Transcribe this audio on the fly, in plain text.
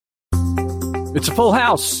It's a full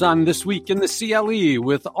house on This Week in the CLE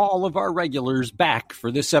with all of our regulars back for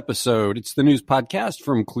this episode. It's the news podcast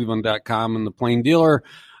from Cleveland.com and The Plain Dealer.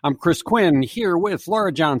 I'm Chris Quinn here with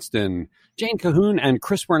Laura Johnston, Jane Cahoon, and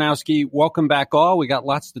Chris Warnowski. Welcome back all. We got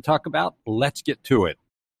lots to talk about. Let's get to it.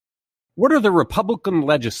 What are the Republican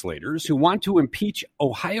legislators who want to impeach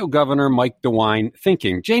Ohio Governor Mike DeWine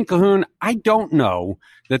thinking? Jane Cahoon, I don't know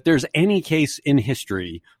that there's any case in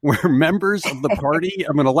history where members of the party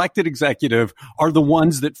of an elected executive are the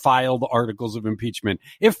ones that file the articles of impeachment.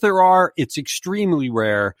 If there are, it's extremely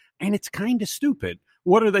rare, and it's kind of stupid.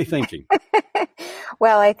 What are they thinking?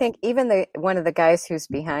 Well, I think even one of the guys who's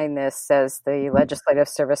behind this says the Legislative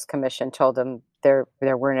Service Commission told him there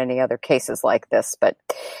weren't any other cases like this. But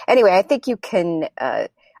anyway, I think you can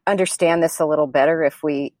understand this a little better if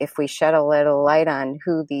we shed a little light on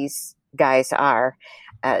who these guys are.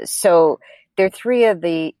 So they're three of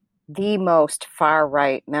the most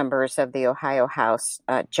far-right members of the Ohio House.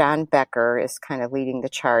 John Becker is kind of leading the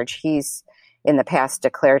charge. He's in the past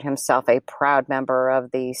declared himself a proud member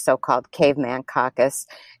of the so-called Caveman Caucus.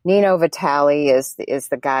 Nino Vitale is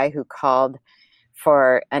the guy who called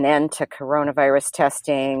for an end to coronavirus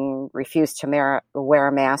testing, refused to wear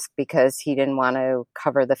a mask because he didn't want to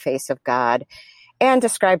cover the face of God, and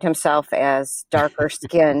described himself as darker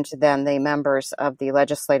skinned than the members of the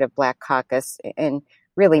Legislative Black Caucus, in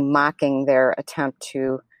really mocking their attempt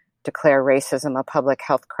to declare racism a public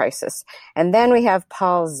health crisis. And then we have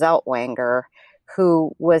Paul Zeltwanger,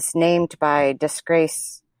 who was named by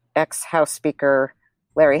disgraced ex-House Speaker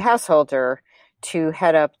Larry Householder to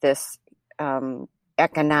head up this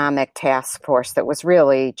economic task force that was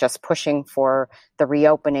really just pushing for the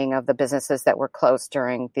reopening of the businesses that were closed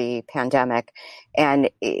during the pandemic.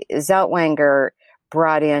 And Zeltwanger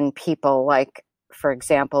brought in people like, for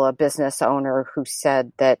example, a business owner who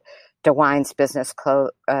said that DeWine's business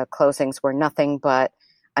closings were nothing but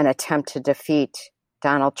an attempt to defeat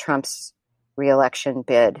Donald Trump's reelection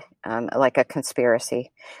bid, like a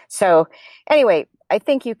conspiracy. So anyway, I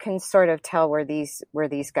think you can sort of tell where these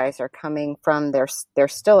guys are coming from. They're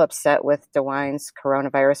still upset with DeWine's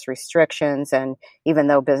coronavirus restrictions, and even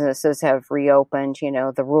though businesses have reopened,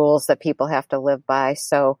 the rules that people have to live by.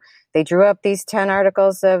 So they drew up these 10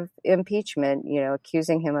 articles of impeachment,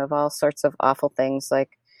 accusing him of all sorts of awful things like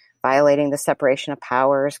violating the separation of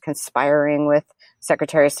powers, conspiring with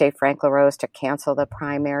Secretary of State Frank LaRose to cancel the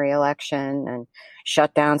primary election and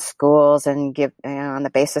shut down schools and give on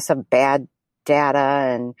the basis of bad data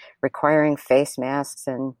and requiring face masks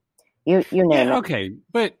and you name it. Okay,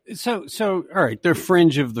 but so all right, they're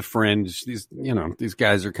fringe of the fringe. These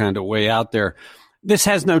guys are kind of way out there. This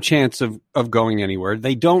has no chance of going anywhere.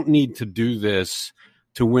 They don't need to do this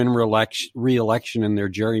to win re-election in their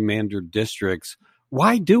gerrymandered districts.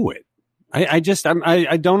 Why do it? I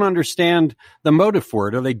don't understand the motive for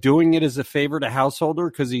it. Are they doing it as a favor to Householder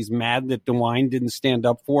because he's mad that DeWine didn't stand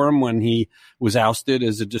up for him when he was ousted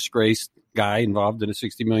as a disgraced guy involved in a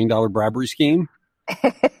 $60 million bribery scheme?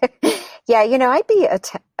 Yeah,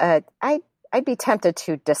 I'd be tempted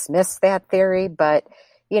to dismiss that theory, but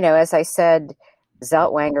as I said,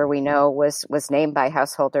 Zeltwanger, we know, was named by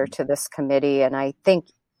Householder to this committee, and I think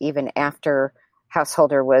even after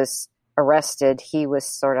Householder was arrested, he was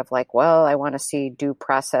sort of like, well, I want to see due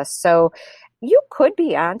process. So you could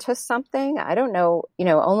be onto something. I don't know,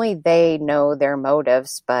 only they know their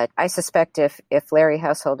motives, but I suspect if Larry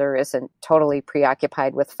Householder isn't totally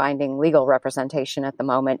preoccupied with finding legal representation at the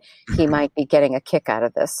moment, he might be getting a kick out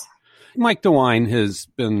of this. Mike DeWine has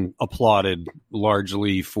been applauded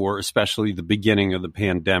largely for especially the beginning of the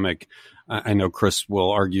pandemic. I know Chris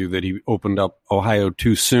will argue that he opened up Ohio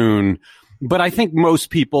too soon. But I think most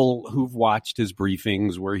people who've watched his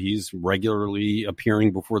briefings where he's regularly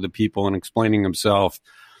appearing before the people and explaining himself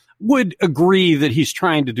would agree that he's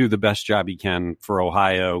trying to do the best job he can for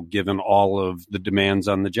Ohio, given all of the demands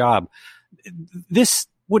on the job. This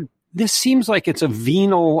seems like it's a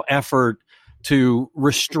venal effort to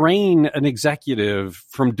restrain an executive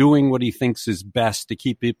from doing what he thinks is best to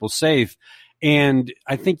keep people safe. And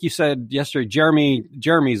I think you said yesterday,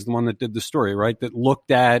 Jeremy's the one that did the story, right? That looked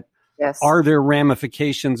at, yes, are there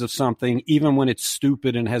ramifications of something even when it's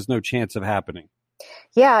stupid and has no chance of happening?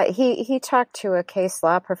 Yeah, he talked to a case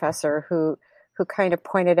law professor who kind of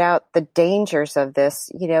pointed out the dangers of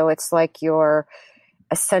this. It's like you're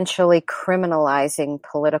essentially criminalizing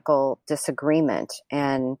political disagreement,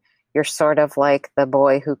 and you're sort of like the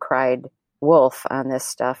boy who cried wolf on this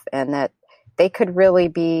stuff, and that they could really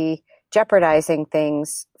be jeopardizing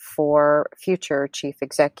things for future chief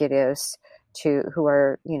executives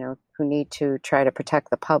who need to try to protect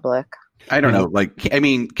the public. I don't know.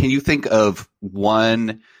 Can you think of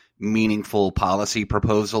one meaningful policy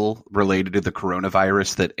proposal related to the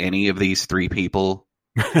coronavirus that any of these three people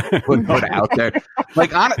would put out there?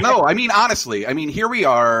 Like, honestly, here we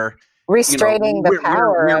are. Restraining the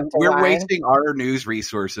power of we're DeWine. wasting our news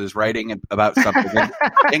resources writing about something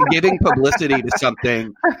and giving publicity to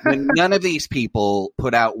something when none of these people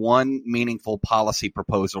put out one meaningful policy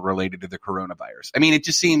proposal related to the coronavirus.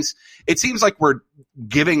 It seems like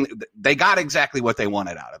they got exactly what they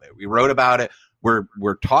wanted out of it. We wrote about it.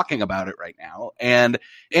 We're talking about it right now. And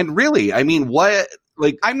really, I'm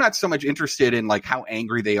not so much interested in like how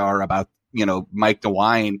angry they are about, Mike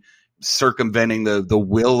DeWine circumventing the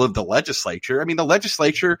will of the legislature. The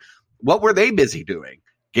legislature, what were they busy doing?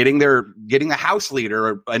 Getting a House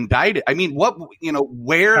leader indicted.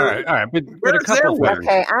 Where? All right, but a couple things.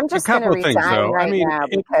 Okay, I'm just going to resign now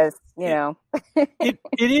because it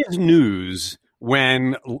is news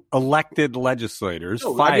when elected legislators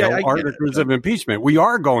file articles of impeachment. We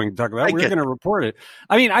are going to talk about it. We're going to report it.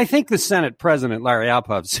 I think the Senate President, Larry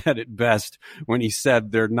Alpov, said it best when he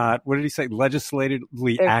said they're not, what did he say,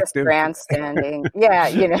 legislatively active? Just grandstanding. Yeah.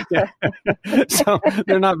 So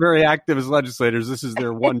they're not very active as legislators. This is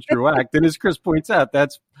their one true act. And as Chris points out,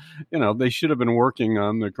 that's, they should have been working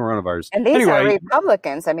on the coronavirus. And these are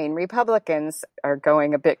Republicans. Republicans are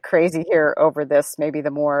going a bit crazy here over this, maybe the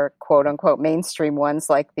more quote unquote mainstream ones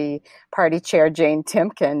like the party chair, Jane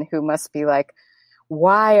Timken, who must be like,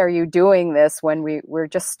 why are you doing this when we're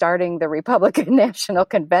just starting the Republican National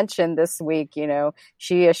Convention this week?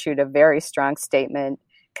 She issued a very strong statement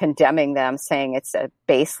condemning them, saying it's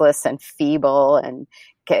baseless and feeble and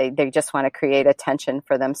they just want to create attention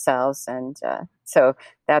for themselves. And so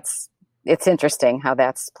it's interesting how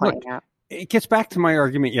that's playing out. It gets back to my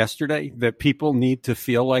argument yesterday that people need to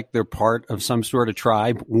feel like they're part of some sort of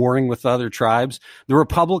tribe warring with other tribes. The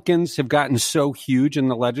Republicans have gotten so huge in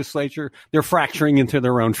the legislature, they're fracturing into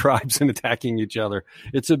their own tribes and attacking each other.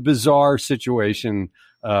 It's a bizarre situation,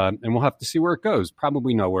 and we'll have to see where it goes.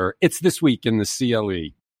 Probably nowhere. It's This Week in the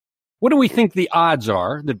CLE. What do we think the odds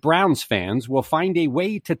are that Browns fans will find a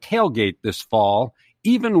way to tailgate this fall,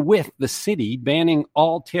 even with the city banning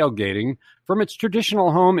all tailgating from its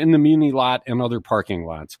traditional home in the Muni lot and other parking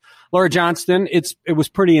lots? Laura Johnston, it was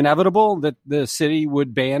pretty inevitable that the city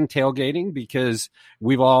would ban tailgating because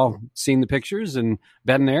we've all seen the pictures and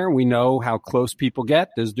been there. We know how close people get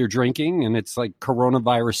as they're drinking, and it's like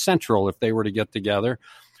coronavirus central if they were to get together.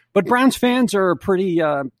 But Browns fans are a pretty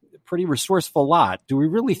resourceful lot. Do we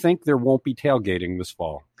really think there won't be tailgating this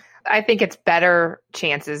fall? I think it's better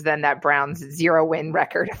chances than that Browns 0-win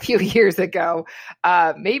record a few years ago,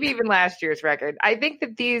 maybe even last year's record. I think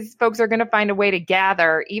that these folks are going to find a way to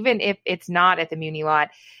gather, even if it's not at the Muni lot.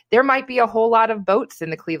 There might be a whole lot of boats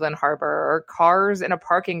in the Cleveland Harbor or cars in a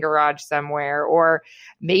parking garage somewhere, or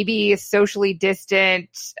maybe socially distant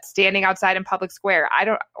standing outside in Public Square.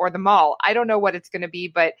 Or the mall. I don't know what it's going to be,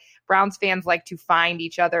 but Browns fans like to find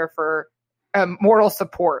each other for moral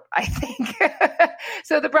support, I think.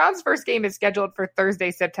 So the Browns' first game is scheduled for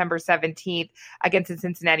Thursday, September 17th against the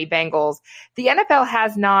Cincinnati Bengals. The NFL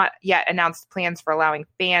has not yet announced plans for allowing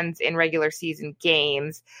fans in regular season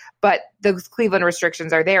games, but those Cleveland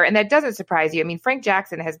restrictions are there. And that doesn't surprise you. Frank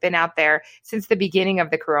Jackson has been out there since the beginning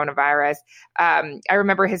of the coronavirus. I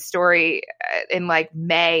remember his story in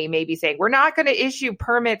May, maybe saying, we're not going to issue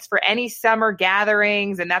permits for any summer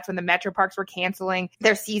gatherings. And that's when the Metro Parks were canceling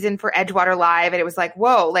their season for Edgewater Live. And it was like,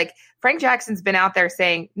 whoa, Frank Jackson's been out there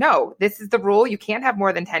saying, no, this is the rule. You can't have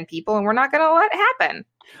more than 10 people and we're not going to let it happen.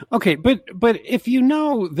 Okay, but if you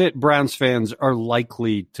know that Browns fans are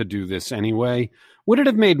likely to do this anyway, would it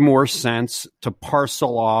have made more sense to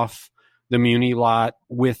parcel off the Muni lot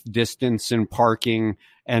with distance and parking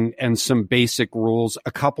and some basic rules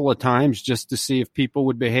a couple of times just to see if people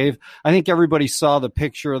would behave? I think everybody saw the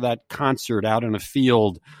picture of that concert out in a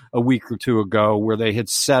field a week or two ago where they had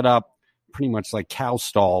set up pretty much like cow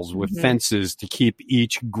stalls with fences to keep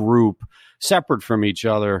each group separate from each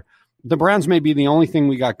other. The Browns may be the only thing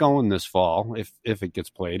we got going this fall, if it gets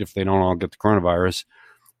played, if they don't all get the coronavirus.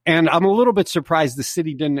 And I'm a little bit surprised the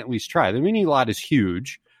city didn't at least try. The Muni lot is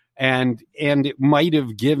huge, and it might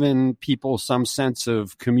have given people some sense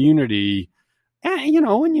of community, and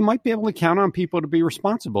you might be able to count on people to be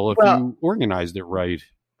responsible if you organized it right.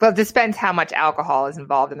 Well, it depends how much alcohol is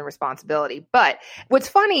involved in the responsibility. But what's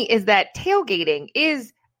funny is that tailgating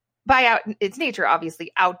is, by its nature,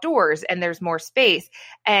 obviously outdoors, and there's more space.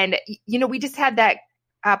 And, we just had that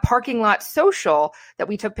parking lot social that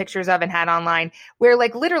we took pictures of and had online where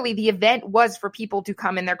literally the event was for people to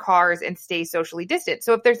come in their cars and stay socially distant.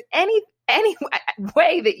 So if there's any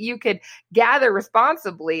way that you could gather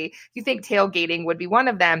responsibly, you think tailgating would be one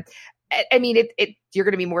of them. I mean, you're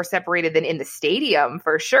going to be more separated than in the stadium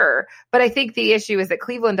for sure. But I think the issue is that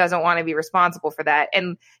Cleveland doesn't want to be responsible for that.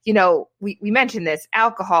 And, we mentioned this,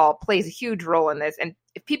 alcohol plays a huge role in this. And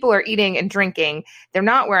if people are eating and drinking, they're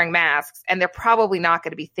not wearing masks, and they're probably not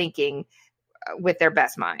going to be thinking with their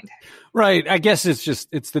best mind. Right. I guess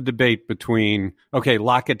it's the debate between, okay,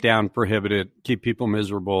 lock it down, prohibit it, keep people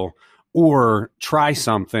miserable, or try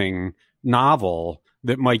something novel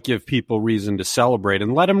that might give people reason to celebrate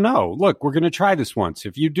and let them know, look, we're going to try this once.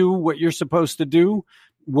 If you do what you're supposed to do,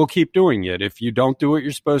 we'll keep doing it. If you don't do what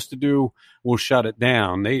you're supposed to do, we'll shut it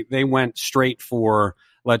down. They went straight for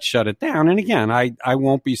let's shut it down. And again, I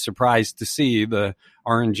won't be surprised to see the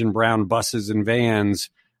orange and brown buses and vans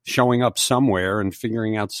showing up somewhere and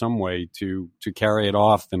figuring out some way to carry it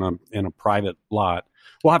off in a private lot.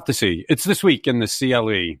 We'll have to see. It's this week in the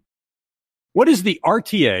CLE. What is the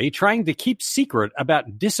RTA trying to keep secret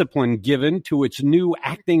about discipline given to its new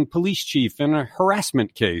acting police chief in a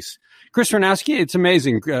harassment case? Chris Ranowski, it's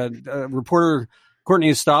amazing. Reporter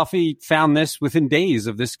Courtney Astolfi found this within days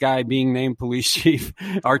of this guy being named police chief.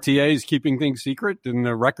 RTA is keeping things secret and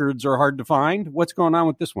the records are hard to find. What's going on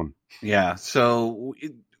with this one? Yeah, so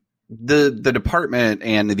the department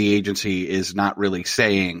and the agency is not really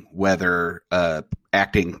saying whether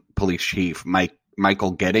acting police chief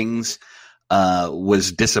Michael Gettings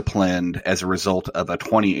was disciplined as a result of a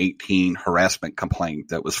 2018 harassment complaint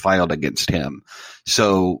that was filed against him.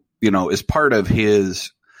 So, as part of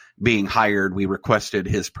his being hired, we requested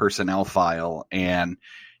his personnel file, and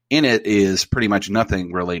in it is pretty much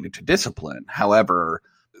nothing related to discipline. However,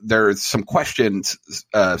 there's some questions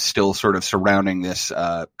still sort of surrounding this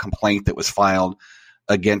complaint that was filed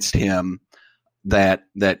against him that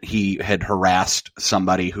he had harassed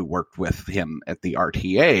somebody who worked with him at the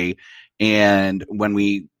RTA. And when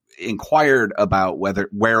we inquired about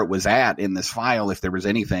where it was at in this file, if there was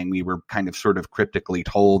anything, we were kind of sort of cryptically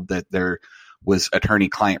told that there was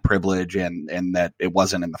attorney-client privilege and that it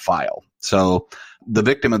wasn't in the file. So the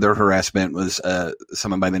victim of their harassment was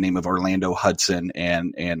someone by the name of Orlando Hudson,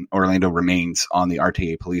 and Orlando remains on the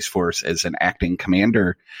RTA police force as an acting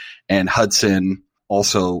commander. And Hudson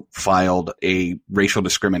also filed a racial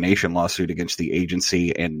discrimination lawsuit against the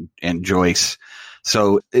agency and Joyce.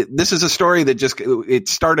 So this is a story that it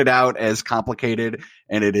started out as complicated,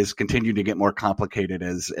 and it has continued to get more complicated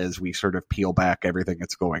as we sort of peel back everything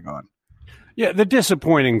that's going on. Yeah, the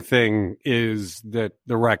disappointing thing is that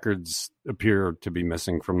the records appear to be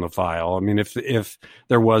missing from the file. I mean, if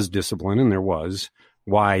there was discipline, and there was,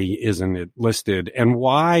 why isn't it listed? And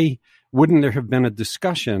why wouldn't there have been a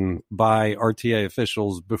discussion by RTA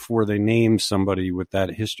officials before they named somebody with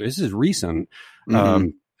that history? This is recent. Mm-hmm.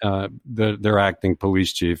 Their acting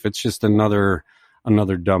police chief. It's just another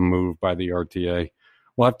dumb move by the RTA.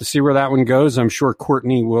 We'll have to see where that one goes. I'm sure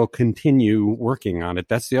Courtney will continue working on it.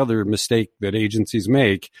 That's the other mistake that agencies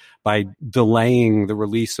make by delaying the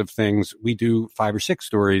release of things. We do 5 or 6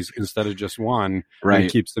 stories instead of just one. Right. And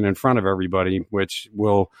it keeps it in front of everybody, which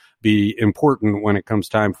will be important when it comes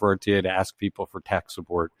time for RTA to ask people for tech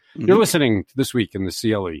support. Mm-hmm. You're listening to This Week in the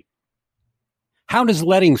CLE. How does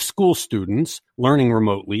letting school students learning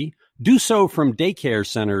remotely do so from daycare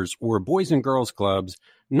centers or boys and girls clubs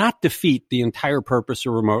not defeat the entire purpose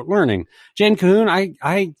of remote learning? Jane Cahoon,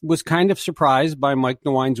 I was kind of surprised by Mike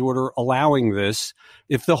DeWine's order allowing this.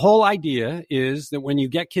 If the whole idea is that when you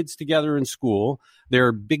get kids together in school,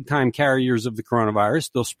 they're big-time carriers of the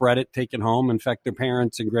coronavirus, they'll spread it, take it home, infect their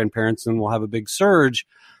parents and grandparents, and we'll have a big surge,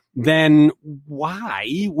 then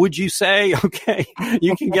why would you say, okay,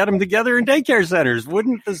 you can get them together in daycare centers?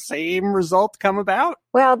 Wouldn't the same result come about?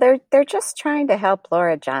 Well, they're just trying to help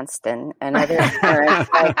Laura Johnston and other parents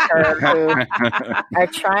like her who are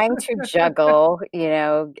trying to juggle,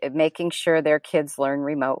 making sure their kids learn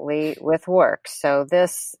remotely with work. So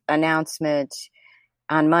this announcement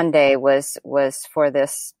on Monday was for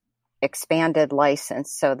this expanded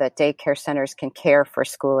license so that daycare centers can care for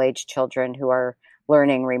school-age children who are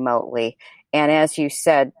learning remotely. And as you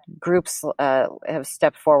said, groups have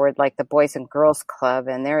stepped forward, like the Boys and Girls Club,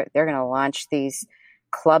 and they're going to launch these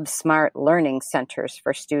Club Smart learning centers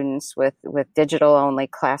for students with digital only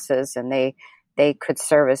classes, and they could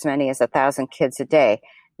serve as many as 1,000 kids a day.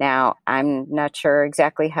 Now, I'm not sure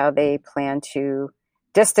exactly how they plan to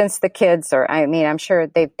distance the kids, I'm sure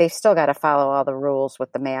they've still got to follow all the rules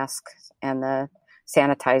with the masks and the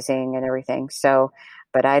sanitizing and everything. So,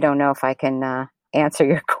 but I don't know if I can answer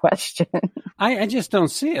your question. I just don't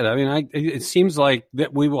see it. I mean, it seems like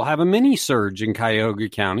that we will have a mini surge in Cuyahoga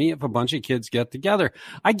County if a bunch of kids get together.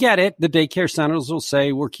 I get it. The daycare centers will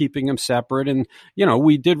say we're keeping them separate. And,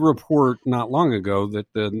 we did report not long ago that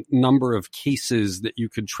the number of cases that you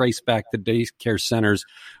could trace back to daycare centers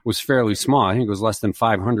was fairly small. I think it was less than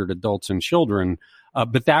 500 adults and children.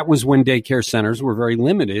 But that was when daycare centers were very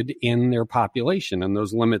limited in their population, and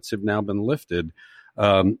those limits have now been lifted.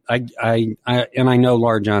 I know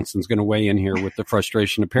Laura Johnson's going to weigh in here with the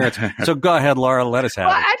frustration of parents. So go ahead, Laura, let us have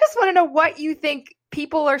it. I just want to know what you think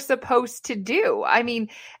people are supposed to do. I mean,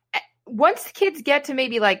 once the kids get to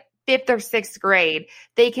maybe like 5th or 6th grade,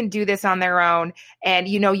 they can do this on their own. And,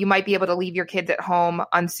 you might be able to leave your kids at home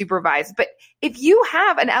unsupervised. But if you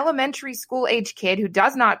have an elementary school age kid who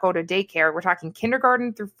does not go to daycare, we're talking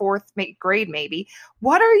kindergarten through 4th grade, maybe,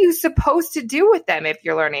 what are you supposed to do with them if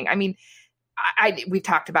you're learning? I mean, we've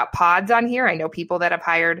talked about pods on here. I know people that have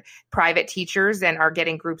hired private teachers and are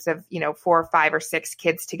getting groups of, 4, 5, or 6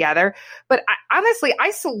 kids together. But honestly,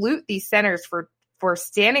 I salute these centers for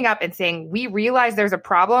standing up and saying, we realize there's a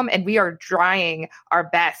problem and we are trying our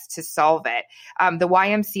best to solve it. The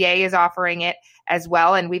YMCA is offering it as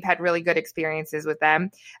well, and we've had really good experiences with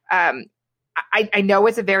them. I know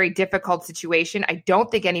it's a very difficult situation. I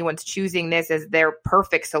don't think anyone's choosing this as their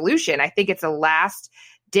perfect solution. I think it's a last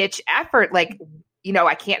ditch effort. Like,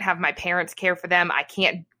 I can't have my parents care for them. I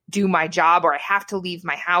can't do my job, or I have to leave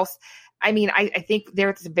my house. I mean, I think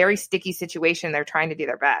there's a very sticky situation. They're trying to do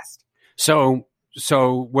their best. So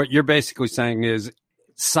what you're basically saying is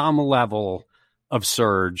some level of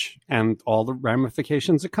surge and all the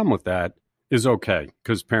ramifications that come with that is okay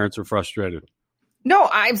because parents are frustrated. No,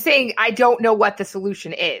 I'm saying I don't know what the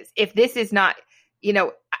solution is. If this is not,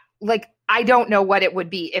 I don't know what it would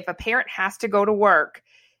be. If a parent has to go to work,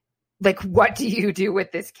 what do you do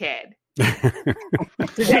with this kid?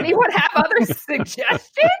 Does anyone have other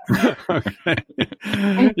suggestions?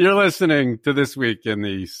 Okay. You're listening to This Week in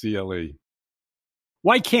the CLE.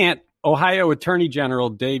 Why can't Ohio Attorney General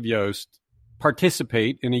Dave Yost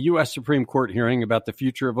participate in a U.S. Supreme Court hearing about the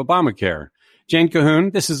future of Obamacare? Jane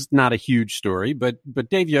Cahoon, this is not a huge story, but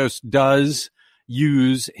Dave Yost does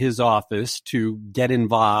use his office to get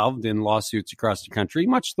involved in lawsuits across the country,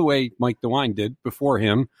 much the way Mike DeWine did before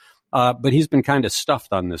him. But he's been kind of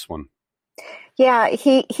stuffed on this one. Yeah,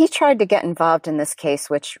 he tried to get involved in this case,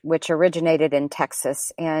 which originated in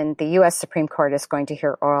Texas, and the U.S. Supreme Court is going to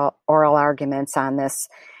hear oral arguments on this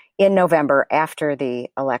in November after the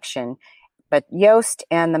election. But Yost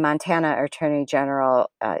and the Montana Attorney General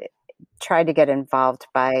tried to get involved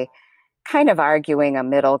by kind of arguing a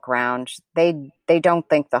middle ground. They don't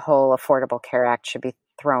think the whole Affordable Care Act should be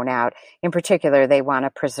thrown out. In particular, they want to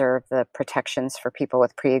preserve the protections for people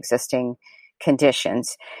with pre-existing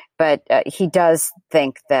conditions. But he does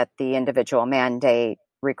think that the individual mandate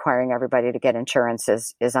requiring everybody to get insurance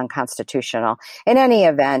is unconstitutional. In any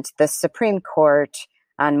event, the Supreme Court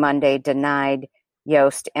on Monday denied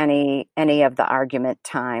Yost any of the argument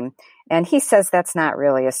time. And he says that's not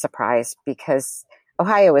really a surprise because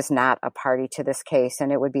Ohio is not a party to this case,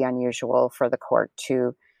 and it would be unusual for the court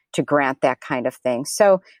to grant that kind of thing.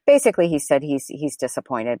 So basically, he said he's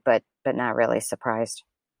disappointed, but not really surprised.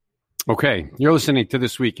 Okay, you're listening to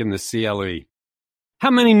This Week in the CLE. How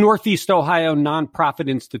many Northeast Ohio nonprofit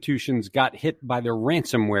institutions got hit by the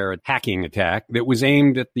ransomware hacking attack that was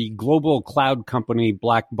aimed at the global cloud company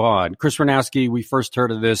Blackbaud? Chris Ranowski, we first heard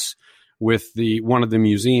of this with one of the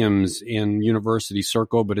museums in University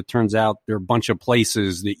Circle, but it turns out there are a bunch of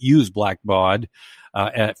places that use Blackbaud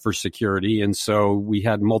for security, and so we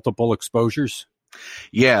had multiple exposures.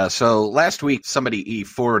 Yeah, so last week somebody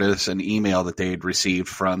forwarded us an email that they had received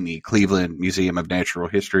from the Cleveland Museum of Natural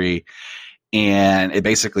History, and it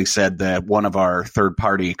basically said that one of our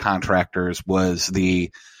third-party contractors was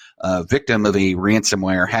the victim of a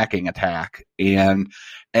ransomware hacking attack. And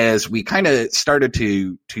as we kind of started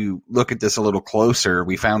to look at this a little closer,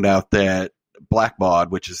 we found out that Blackbaud,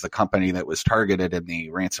 which is the company that was targeted in the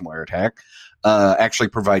ransomware attack, actually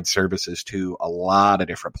provides services to a lot of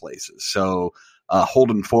different places. So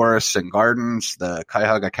Holden Forests and Gardens, the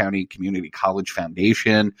Cuyahoga County Community College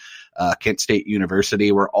Foundation, Kent State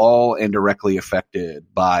University were all indirectly affected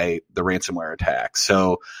by the ransomware attack.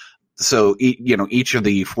 So each of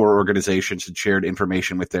the 4 organizations had shared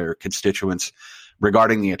information with their constituents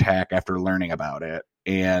regarding the attack after learning about it.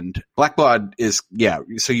 And Blackbaud is,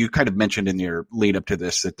 so you kind of mentioned in your lead up to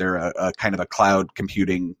this that they're a kind of a cloud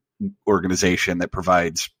computing organization that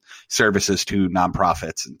provides services to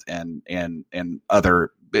nonprofits and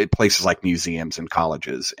other places like museums and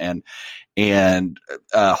colleges. And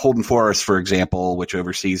Holden Forest, for example, which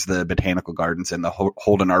oversees the botanical gardens and the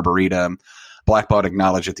Holden Arboretum, Blackbaud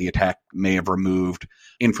acknowledged that the attack may have removed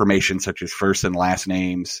information such as first and last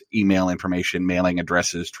names, email information, mailing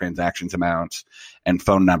addresses, transactions amounts, and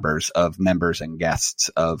phone numbers of members and guests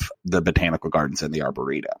of the botanical gardens and the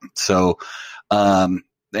Arboretum. So, and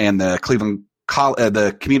the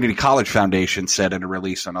the Community College Foundation said in a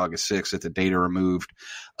release on August 6th that the data removed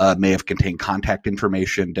may have contained contact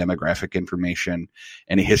information, demographic information,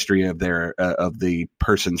 and a history of of the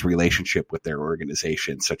person's relationship with their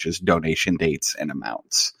organization, such as donation dates and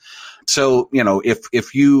amounts. So,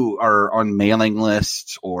 if you are on mailing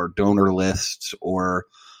lists or donor lists or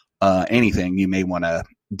anything, you may want to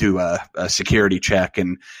do a security check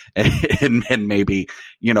and maybe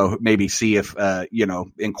see if,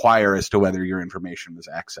 inquire as to whether your information was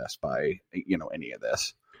accessed by, any of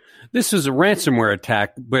this. This is a ransomware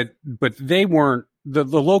attack, but they weren't, the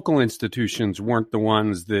local institutions weren't the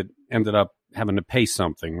ones that ended up having to pay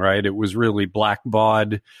something, right? It was really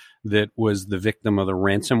Blackbaud that was the victim of the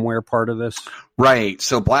ransomware part of this. Right.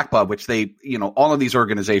 So Blackbaud, which they, all of these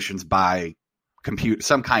organizations buy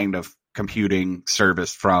some kind of computing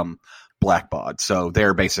service from Blackbaud. So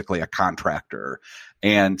they're basically a contractor.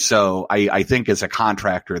 And so I think as a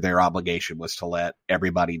contractor, their obligation was to let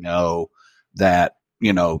everybody know that,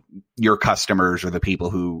 your customers or the people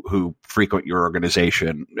who frequent your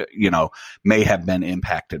organization, may have been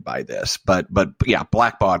impacted by this. But yeah,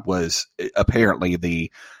 Blackbaud was apparently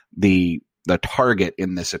the target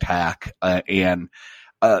in this attack. And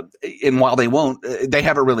while they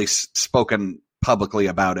haven't really spoken publicly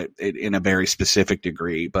about it in a very specific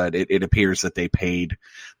degree, but it appears that they paid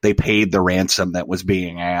the ransom that was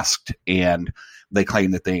being asked, and they claim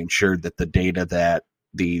that they ensured that the data that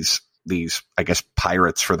these, I guess,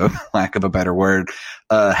 pirates, for the lack of a better word,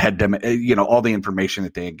 had them, all the information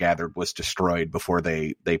that they had gathered was destroyed before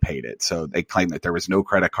they paid it. So they claim that there was no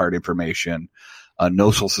credit card information, no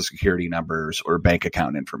social security numbers or bank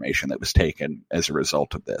account information that was taken as a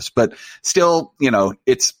result of this. But still,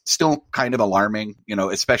 it's still kind of alarming,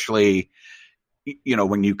 especially,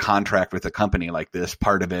 when you contract with a company like this.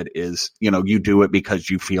 Part of it is, you do it because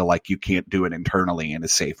you feel like you can't do it internally in a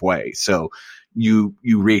safe way. So you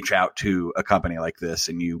reach out to a company like this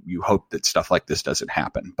and you hope that stuff like this doesn't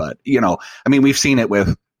happen. But, we've seen it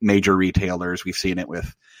with major retailers. We've seen it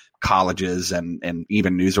with colleges and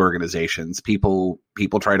even news organizations. People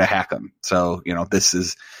try to hack them. So, this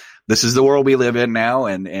is the world we live in now.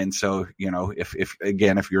 And so,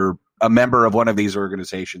 if you're a member of one of these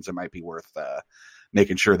organizations, it might be worth,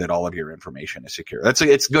 making sure that all of your information is secure.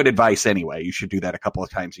 It's good advice anyway. You should do that a couple of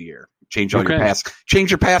times a year. Change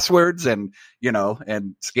your passwords and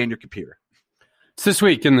scan your computer. It's this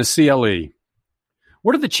week in the CLE.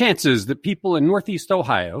 What are the chances that people in Northeast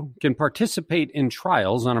Ohio can participate in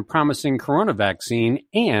trials on a promising corona vaccine?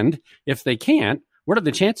 And if they can't, what are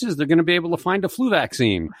the chances they're going to be able to find a flu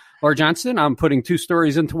vaccine? Laura Johnson, I'm putting two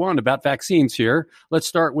stories into one about vaccines here. Let's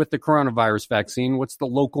start with the coronavirus vaccine. What's the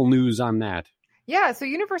local news on that? Yeah, so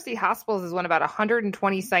University Hospitals is one of about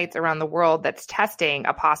 120 sites around the world that's testing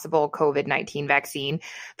a possible COVID-19 vaccine.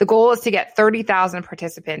 The goal is to get 30,000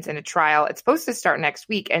 participants in a trial. It's supposed to start next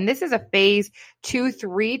week, and this is a phase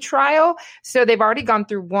 2-3 trial. So they've already gone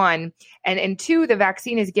through 1, and in 2, the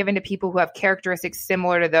vaccine is given to people who have characteristics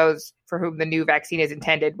similar to those for whom the new vaccine is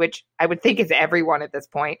intended, which I would think is everyone at this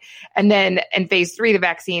point. And then in phase 3, the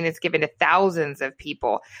vaccine is given to thousands of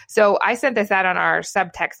people. So I sent this out on our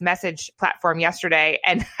subtext message platform yesterday,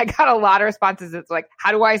 and I got a lot of responses. It's like,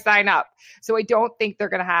 how do I sign up? So I don't think they're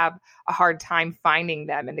going to have a hard time finding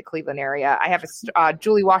them in the Cleveland area. I have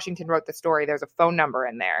Julie Washington wrote the story. There's a phone number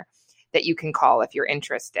in there that you can call if you're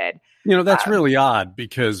interested. That's really odd,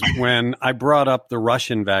 because when I brought up the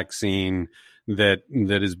Russian vaccine that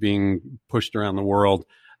is being pushed around the world,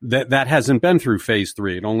 that hasn't been through phase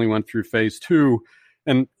 3. It only went through phase 2.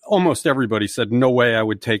 And almost everybody said, no way I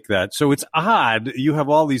would take that. So it's odd. You have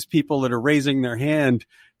all these people that are raising their hand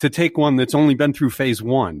to take one that's only been through phase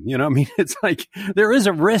 1. It's like there is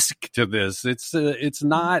a risk to this. It's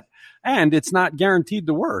not guaranteed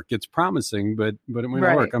to work. It's promising, but it may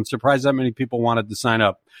not work. I'm surprised that many people wanted to sign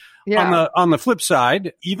up. Yeah. On the flip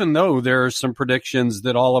side, even though there are some predictions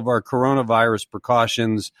that all of our coronavirus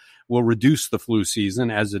precautions will reduce the flu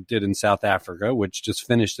season, as it did in South Africa, which just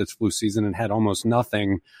finished its flu season and had almost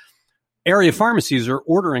nothing, area pharmacies are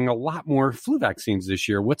ordering a lot more flu vaccines this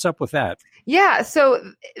year. What's up with that? Yeah, so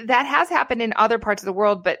that has happened in other parts of the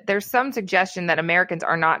world, but there's some suggestion that Americans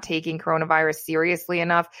are not taking coronavirus seriously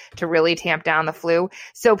enough to really tamp down the flu.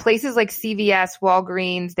 So places like CVS,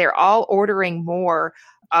 Walgreens, they're all ordering more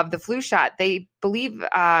of the flu shot. They believe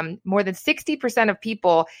more than 60% of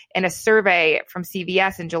people in a survey from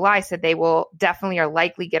CVS in July said they will definitely or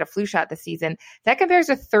likely get a flu shot this season. That compares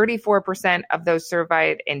to 34% of those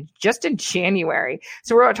surveyed in January.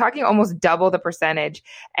 So we're talking almost double the percentage.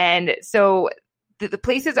 And so the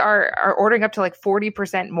places are ordering up to like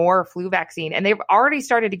 40% more flu vaccine, and they've already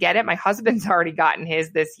started to get it. My husband's already gotten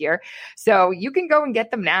his this year. So you can go and get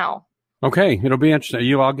them now. Okay. It'll be interesting. Are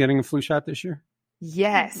you all getting a flu shot this year?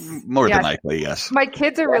 Yes. More than likely, yes. My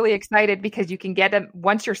kids are really excited because you can get them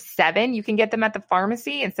once you're 7, you can get them at the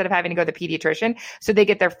pharmacy instead of having to go to the pediatrician. So they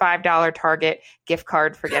get their $5 Target gift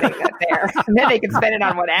card for getting it there. And then they can spend it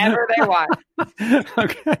on whatever they want.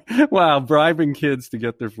 Okay. Wow. Bribing kids to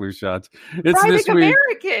get their flu shots. It's bribing this week.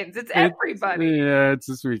 Americans. It's everybody. It's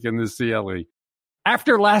this week in the CLE.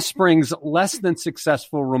 After last spring's less than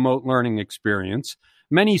successful remote learning experience,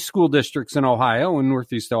 many school districts in Ohio and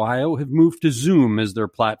Northeast Ohio have moved to Zoom as their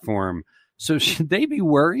platform. So should they be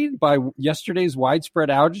worried by yesterday's widespread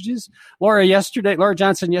outages? Laura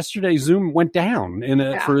Johnson, yesterday Zoom went down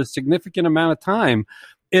for a significant amount of time.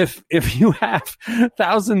 If you have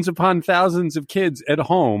thousands upon thousands of kids at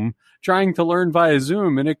home trying to learn via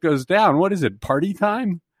Zoom and it goes down, what is it, party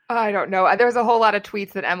time? I don't know. There was a whole lot of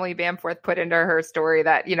tweets that Emily Bamforth put into her story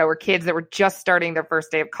that, were kids that were just starting their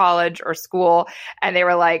first day of college or school. And they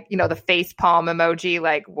were like, the face palm emoji,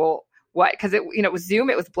 like, well, what? Because it was Zoom,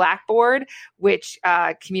 it was Blackboard, which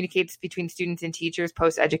communicates between students and teachers,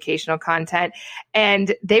 post educational content.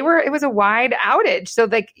 And it was a wide outage. So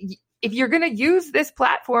like, if you're going to use this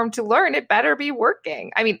platform to learn, it better be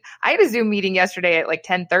working. I mean, I had a Zoom meeting yesterday at like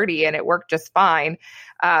 10:30 and it worked just fine.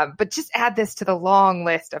 But just add this to the long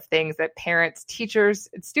list of things that parents, teachers,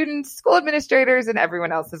 students, school administrators, and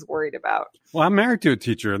everyone else is worried about. Well, I'm married to a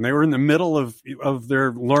teacher, and they were in the middle of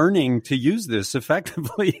their learning to use this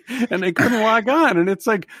effectively, and they couldn't log on. And it's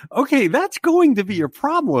like, okay, that's going to be a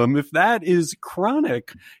problem if that is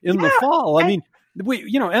chronic in the fall. I mean,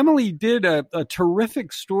 Emily did a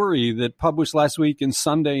terrific story that published last week in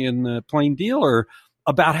Sunday in the Plain Dealer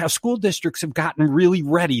about how school districts have gotten really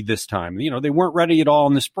ready this time. They weren't ready at all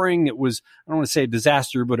in the spring. It was, I don't want to say a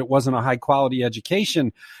disaster, but it wasn't a high quality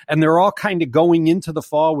education. And they're all kind of going into the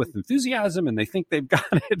fall with enthusiasm and they think they've got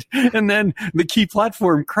it. And then the key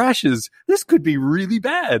platform crashes. This could be really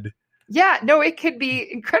bad. Yeah, no, it could be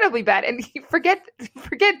incredibly bad. And forget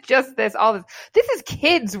just this, all this. This is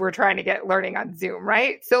kids we're trying to get learning on Zoom,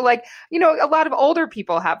 right? So like, a lot of older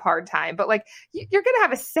people have hard time, but like you're going to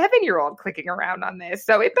have a 7-year-old clicking around on this.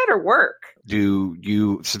 So it better work. Do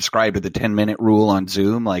you subscribe to the 10-minute rule on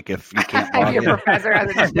Zoom? Like if you can't log your professor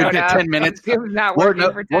hasn't showed up, 10 minutes. Zoom's not working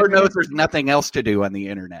for 10 Lord knows minutes. there's nothing else to do on the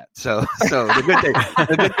internet. So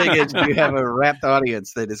the good thing is you have a rapt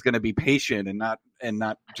audience that is going to be patient and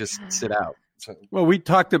not just sit out. So. Well, we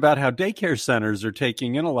talked about how daycare centers are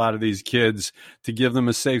taking in a lot of these kids to give them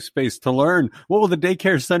a safe space to learn. What will the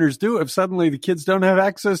daycare centers do if suddenly the kids don't have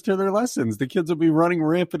access to their lessons? The kids will be running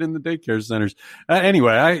rampant in the daycare centers.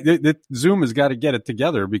 Anyway, Zoom has got to get it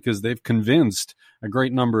together because they've convinced a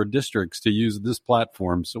great number of districts to use this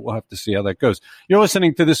platform. So we'll have to see how that goes. You're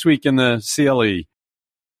listening to This Week in the CLE.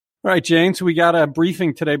 All right, Jane, so we got a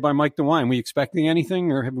briefing today by Mike DeWine. We expecting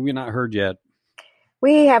anything or have we not heard yet?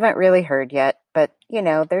 We haven't really heard yet, but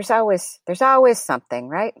there's always something,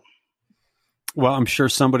 right? Well, I'm sure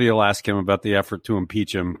somebody will ask him about the effort to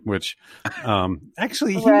impeach him, which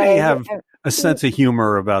actually he may have a sense of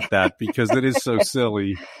humor about that because it is so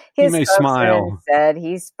silly. He may smile. Said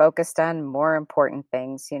he's focused on more important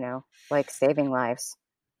things, like saving lives.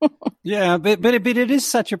 Yeah, but it is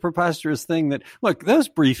such a preposterous thing that, look, those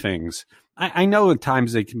briefings, I know at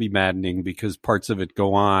times they can be maddening because parts of it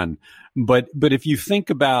go on. But if you think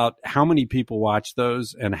about how many people watch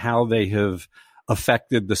those and how they have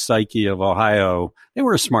affected the psyche of Ohio, they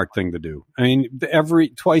were a smart thing to do. I mean,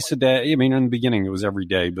 twice a day, I mean, in the beginning it was every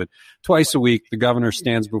day, but twice a week, the governor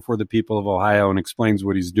stands before the people of Ohio and explains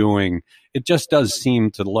what he's doing. It just does seem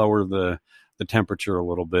to lower the temperature a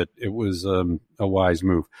little bit. It was a wise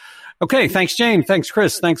move. Okay. Thanks, Jane. Thanks,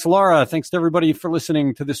 Chris. Thanks, Laura. Thanks to everybody for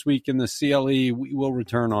listening to This Week in the CLE. We will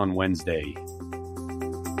return on Wednesday.